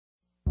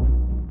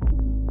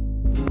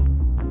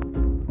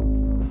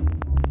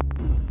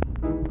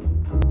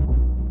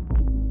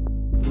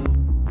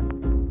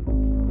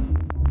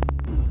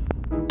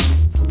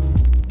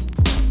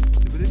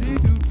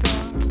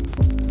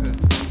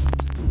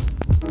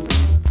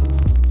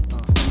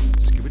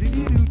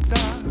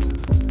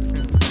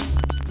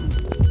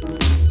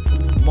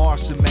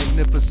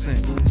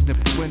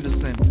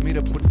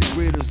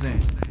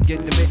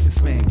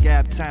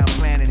time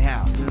planning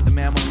how the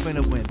man was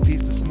finna win.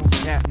 Peace to smooth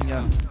captain,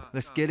 yeah.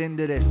 Let's get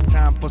into this.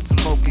 Time for some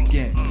folk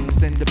again.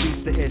 Send the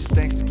beast to ish.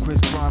 Thanks to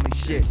Chris Brown and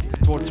shit.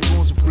 Torture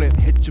rooms will flip.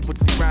 Hit you with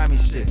the grimy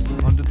shit.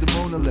 Under the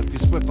moon to lift. You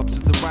swift up to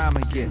the rhyme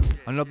and get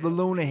another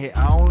lunar hit.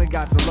 I only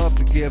got the love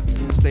to give.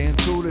 Staying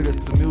true to this.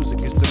 The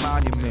music is the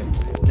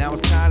monument. Now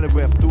it's time to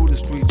rip through the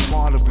streets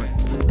wandering.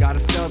 Gotta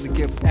sell the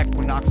gift.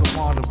 Equinox of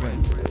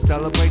wandering.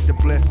 Celebrate the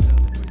bliss.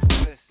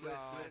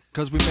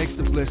 Cause we make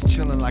some bliss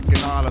chillin' like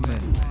an ottoman.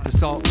 The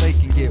Salt Lake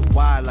can get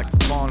wide like the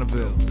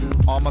Bonneville.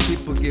 All my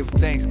people give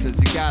thanks cause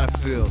you gotta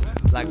feel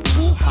like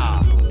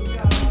woo-ha.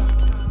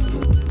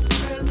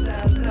 Spread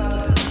that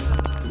love.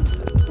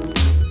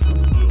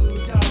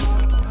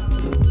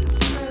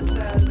 Spread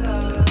that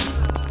love.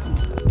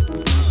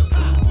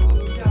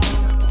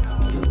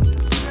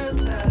 Spread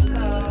that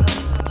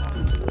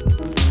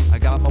love. I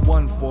got my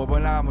 1-4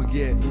 when I'ma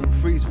get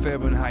freeze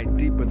Fahrenheit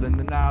deeper than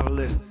the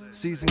Nautilus.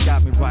 Season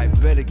got me right,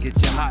 better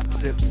get your hot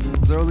sips.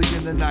 It's early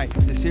in the night,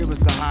 this here is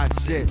the hot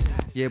shit.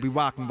 Yeah, we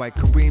rockin' right,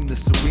 Kareem the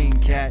serene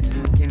cat.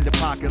 In the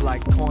pocket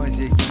like coins,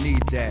 yeah, you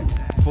need that.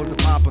 For the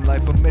poppin'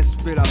 life, a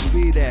misfit, I'll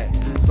be that.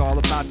 It's all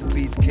about the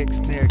beats, kick,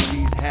 snare,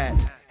 keys, hat.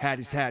 Had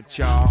his hat,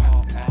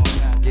 y'all.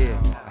 Yeah,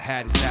 I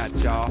had his hat,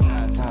 y'all.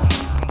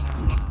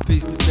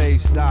 Peace to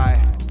Dave Sy.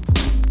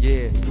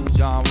 Yeah,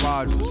 John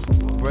Rogers,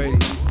 Brady,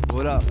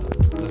 what up?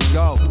 Let's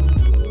go.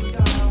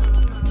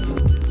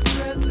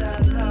 Spread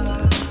that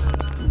love.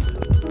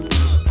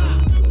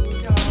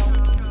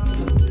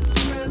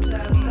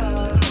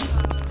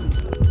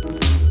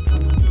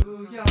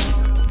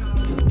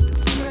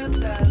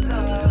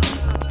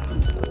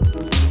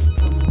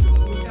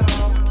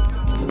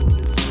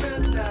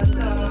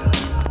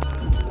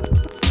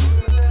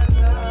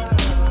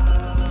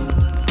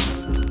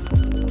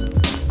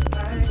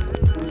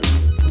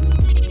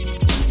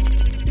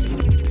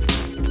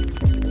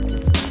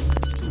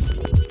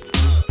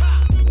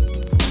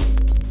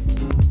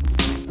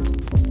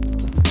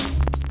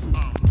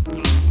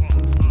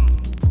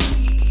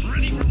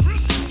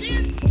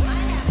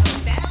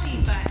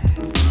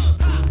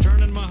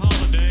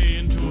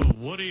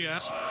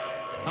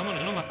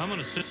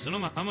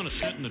 I'm gonna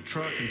sit in the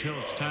truck until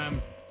it's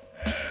time.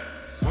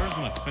 Where's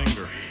my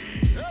finger?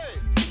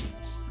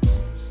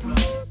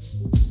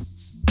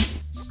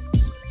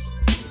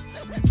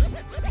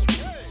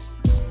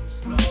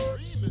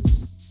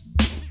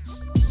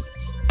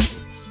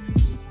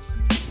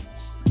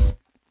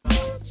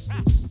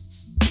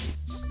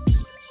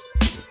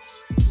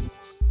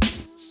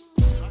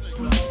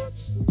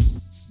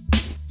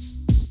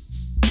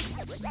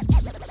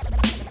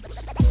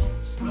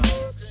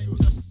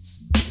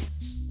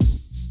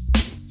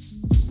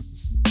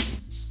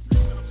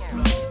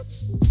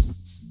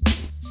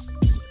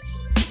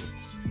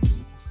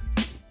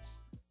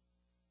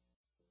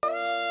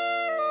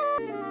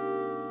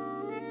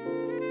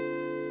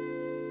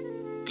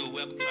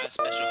 Welcome to our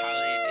special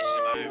holiday edition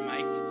of Iron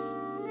Mike.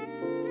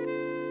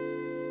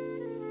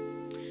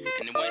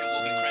 And the winner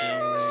will be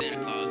crowned Santa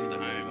Claus of the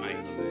Iron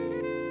Mike.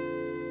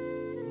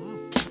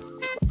 Who's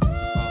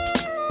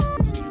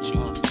gonna choose who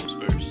goes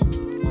first?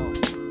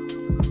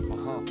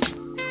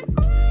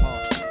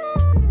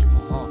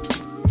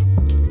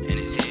 And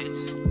his heads.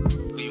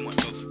 Who you want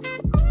to go for?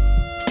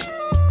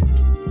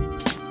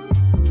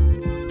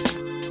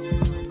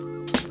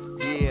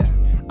 Yeah,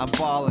 I'm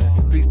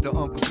ballin'. Peace to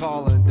Uncle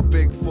Colin.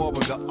 Big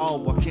forward, the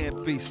I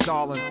can't be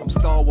stalling. I'm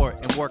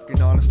stalwart and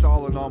working on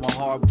installing all my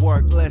hard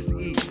work. Let's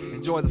eat,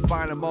 enjoy the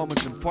finer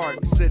moments in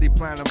Park City,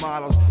 planning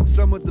models.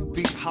 Some of the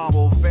beats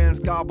hobble, fans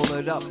gobble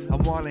it up. I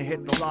wanna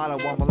hit the lotto,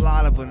 I'm a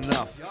lot of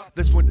enough.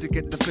 This winter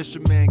get the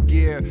fisherman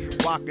gear,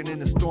 walking in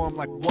the storm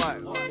like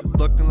what?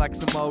 Looking like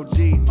some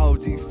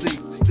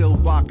OGC, still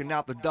rocking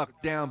out the duck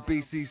down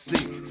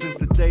BCC. Since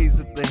the days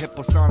of the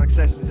hipposonic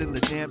sessions in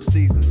the damp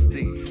season,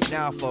 Steve.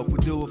 Now folk, we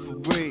do it for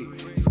free.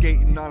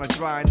 Skating on a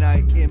dry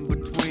night in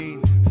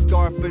between.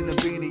 Scarf in a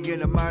beanie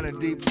in a minor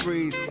deep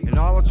freeze. And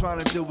all I'm trying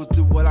to do is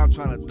do what I'm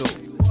trying to do.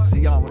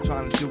 See, all I'm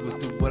trying to do is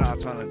do what I'm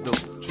trying to do.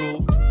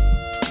 True,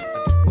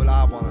 I do what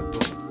I want to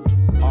do.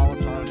 All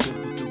I'm trying to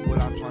do is do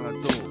what I'm trying to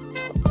do.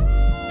 I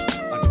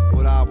do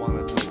what I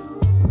want to do.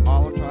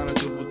 All I'm trying to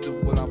do is do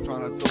what I'm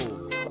trying to do.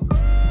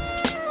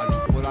 I do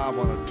what I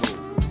want to do.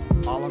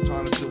 All I'm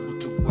trying to do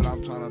is do what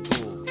I'm trying to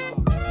do.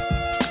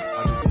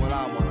 I do what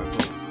I want to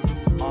do.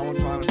 All I'm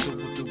trying to do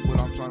is do what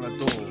I'm trying to do.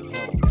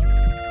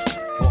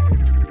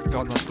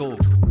 Gonna do.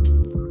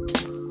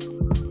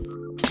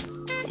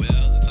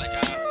 Well, looks like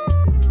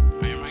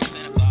Iron Mike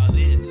Santa Claus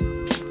is.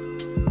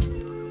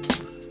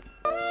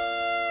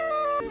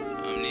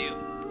 I'm Neil.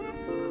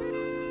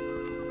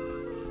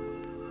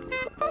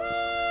 I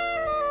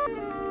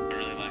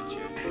really liked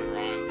your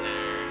rhymes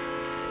there.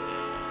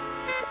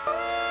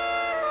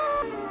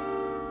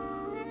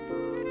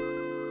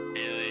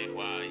 Really?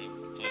 Wow, you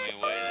blew me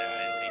away there. I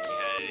didn't think you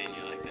had it in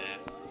you like that.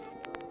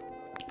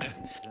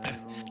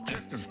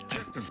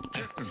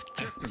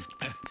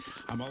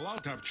 I'm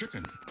allowed to have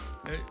chicken.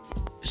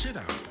 Sit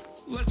down.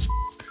 Let's.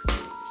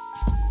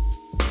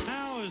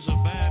 Now is a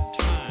bad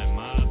time.